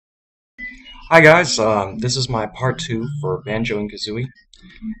Hi guys, this is my part 2 for Banjo and Kazooie,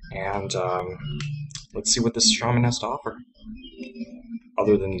 and let's see what this shaman has to offer,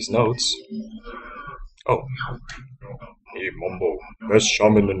 other than these notes. Oh, hey Mumbo, best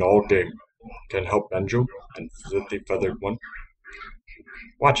shaman in all game. Can help Banjo and Filthy Feathered One.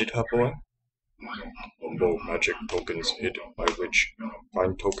 Watch it, hut boy. Mumbo magic tokens hid by which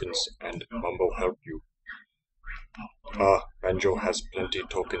find tokens and Mumbo help you. Banjo has plenty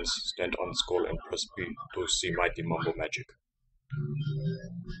tokens. Stand on skull and press B to see mighty Mumbo magic.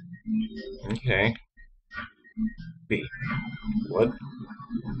 Okay. B. What?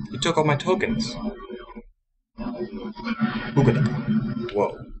 You took all my tokens. Hookah.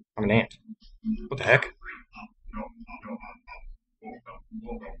 Whoa, I'm an ant. What the heck?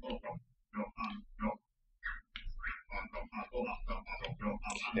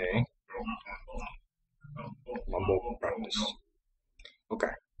 Okay. Mumble practice.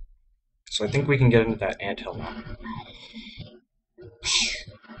 Okay. So I think we can get into that anthill now.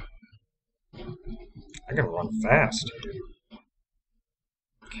 I can run fast.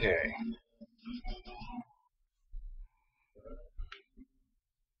 Okay.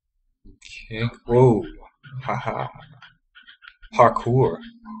 Okay. Whoa. Haha. Parkour.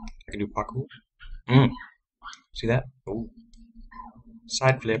 I can do parkour. See that? Oh.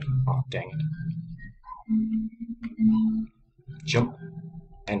 Side flip. Oh, dang it. Jump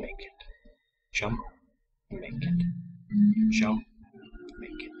and make it. Jump and make it. Jump.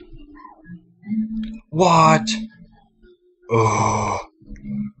 Make it. What? Oh.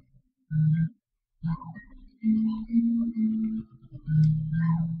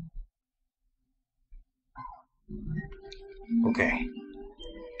 Okay.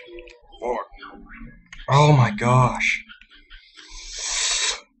 4. Oh my gosh.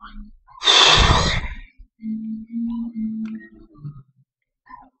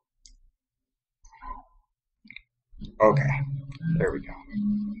 Okay. There we go.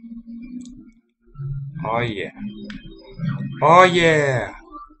 Oh yeah. Oh yeah.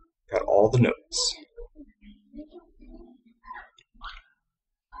 Got all the notes.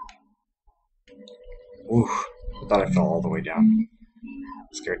 Oof. I thought I fell all the way down.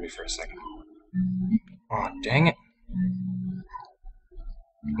 Scared me for a second. Oh, dang it.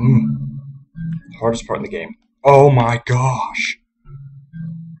 Hardest part in the game. Oh my gosh.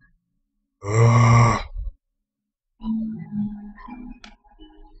 Ugh.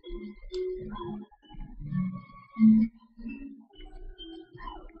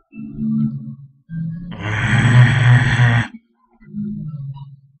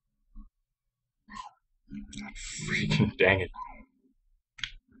 Freaking dang it.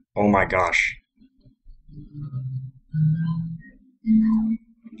 Oh my gosh.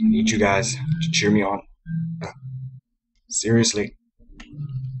 I need you guys to cheer me on. Seriously.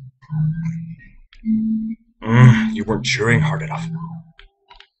 You weren't cheering hard enough.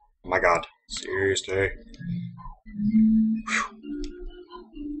 Oh my god. Seriously.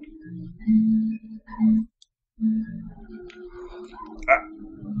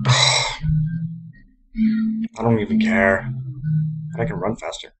 I don't even care. I can run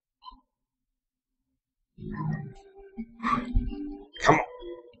faster. Come on.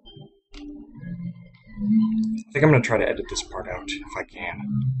 I think I'm gonna try to edit this part out if I can.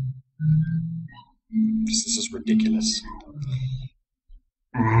 This is ridiculous.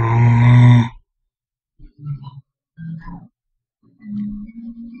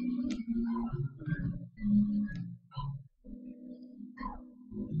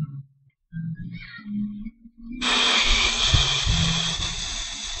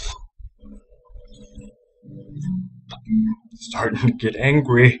 Starting to get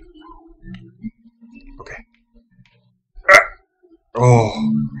angry. Okay.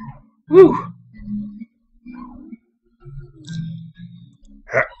 Oh. Woo.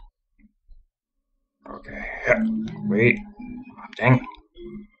 Okay. Wait. Oh, dang.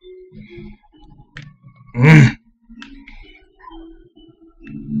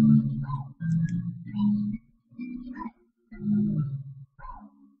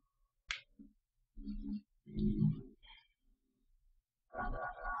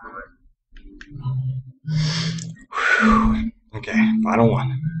 Okay, final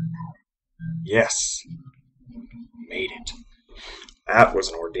one. Yes. Made it. That was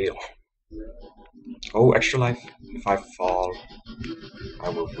an ordeal. Oh, extra life. If I fall, I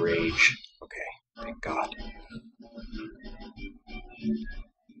will rage. Okay, thank God.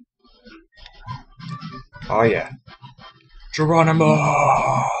 Oh yeah. Geronimo!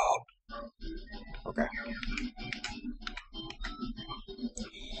 Okay.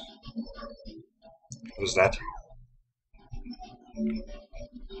 What was that?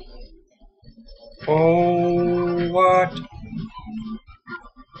 Oh, what?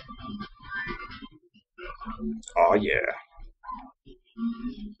 Oh, yeah.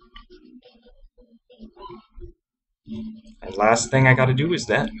 And last thing I gotta do is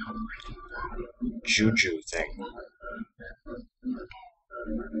that juju thing.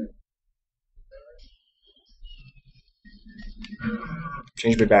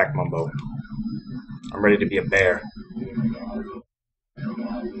 Change me back, Mumbo. I'm ready to be a bear.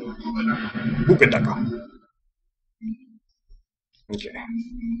 Bookadaka. Okay.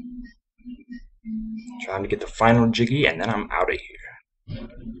 Trying to get the final jiggy, and then I'm out of here.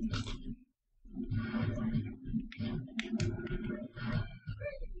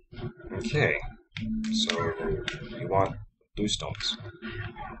 Okay. So, you want blue stones.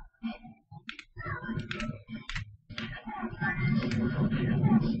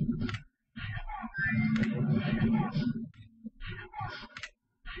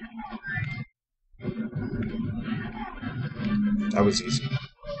 That was easy.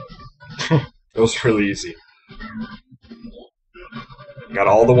 It was really easy. Got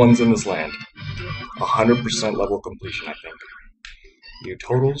all the ones in this land. 100% level completion, I think. New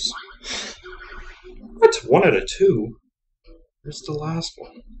totals. What? 1 out of 2? Where's the last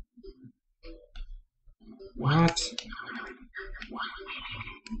one? What?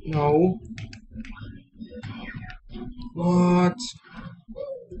 No. What?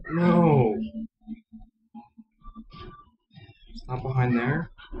 No. It's not behind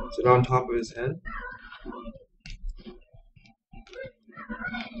there. Is it on top of his head?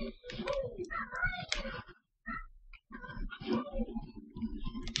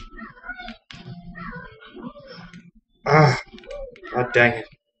 Ah! God dang it.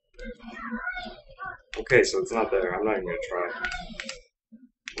 Okay, so it's not there. I'm not even gonna try.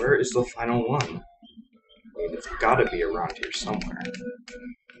 Where is the final one? I mean, it's gotta be around here somewhere.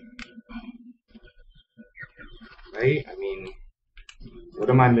 Right? I mean, what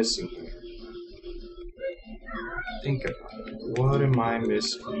am I missing here? Think about it. What am I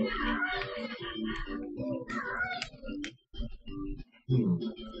missing? Hmm.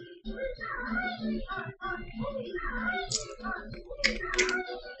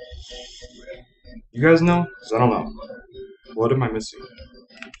 You guys know? Because I don't know. What am I missing?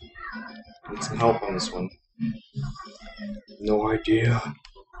 Need some help on this one. No idea.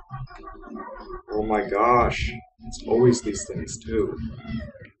 Oh my gosh. It's always these things, too.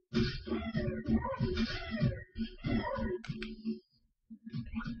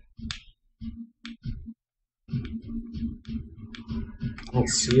 I don't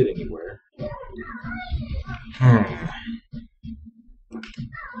see it anywhere. Hmm.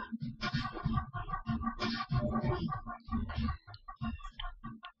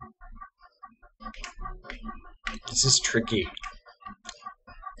 This is tricky.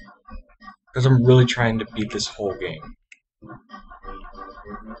 Because I'm really trying to beat this whole game.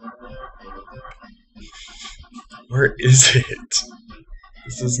 Where is it?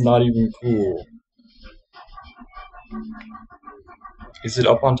 This is not even cool. Is it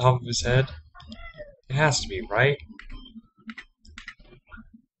up on top of his head? It has to be, right?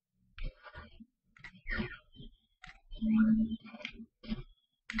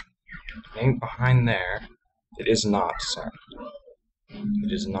 It ain't behind there. It is not, sorry.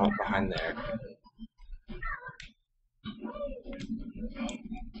 It is not behind there.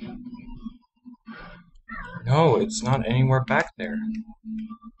 No, it's not anywhere back there.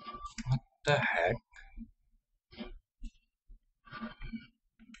 What the heck?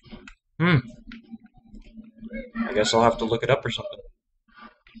 Hmm. I guess I'll have to look it up or something.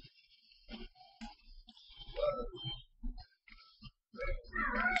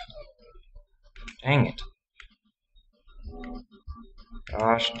 Dang it.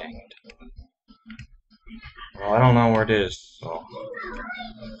 Gosh dang it. Well, I don't know where it is, so...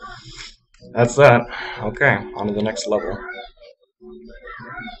 That's that. Okay, on to the next level.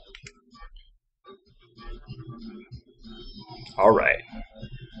 Alright.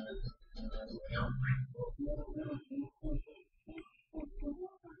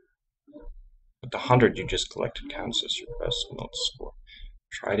 But the 100 you just collected counts as your best note score.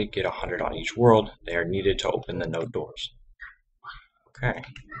 Try to get 100 on each world. They are needed to open the note doors. Okay.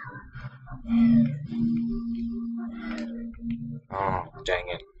 Oh, dang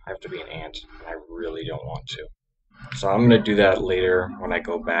it. I have to be an ant, and I really don't want to. So I'm gonna do that later when I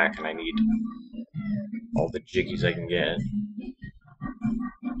go back and I need all the jiggies I can get.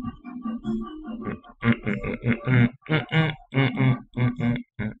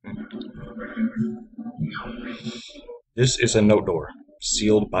 This is a note door,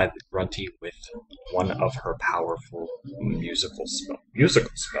 sealed by the Grunty with one of her powerful musical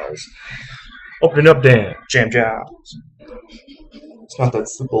spells. Open it up then, jam jams. It's not that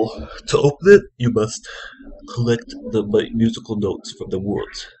simple. To open it, you must collect the musical notes from the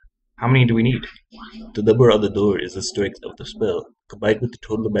words. How many do we need? The number on the door is the strength of the spell. Combined with the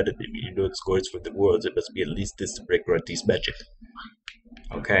total amount of you know scores from the words, it must be at least this to break Grunty's magic.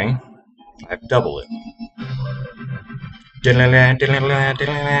 Okay, I've doubled it.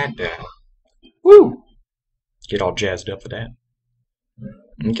 Woo! Get all jazzed up for that.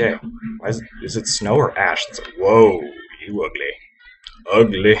 Okay, why is it snow or ash? It's like, whoa, you ugly.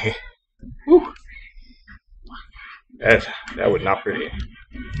 Ugly. Woo! That would not pretty.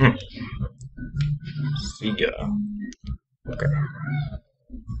 See ya. Okay.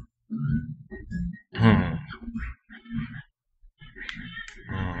 Hmm.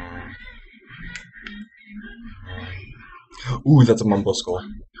 Ooh, that's a mumble skull.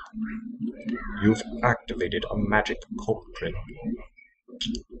 You've activated a magic culprit.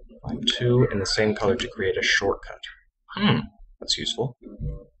 Find two in the same color to create a shortcut. That's useful.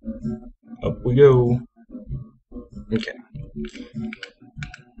 Up we go. Okay.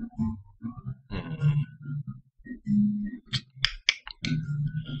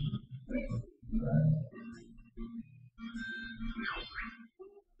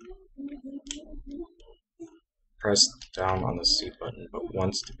 Press down on the C button, but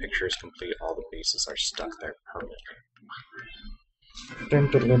once the picture is complete, all the bases are stuck there permanently.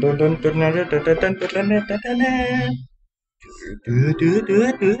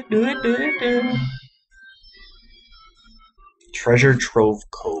 Treasure Trove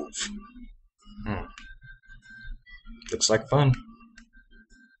Cove. Looks like fun.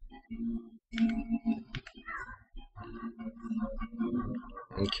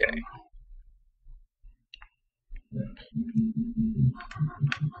 Okay.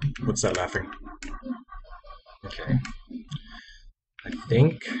 What's that laughing? Okay. I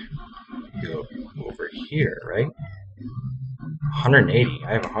think go over here, right? 180.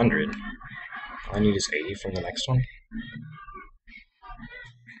 I have 100. All I need is 80 from the next one.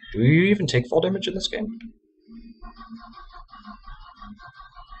 Do you even take fall damage in this game?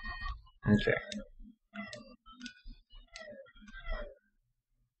 Okay.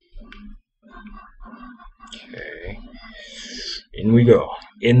 Okay. In we go.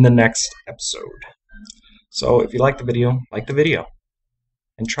 In the next episode. So if you like the video,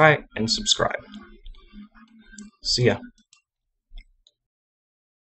 and try and subscribe. See ya.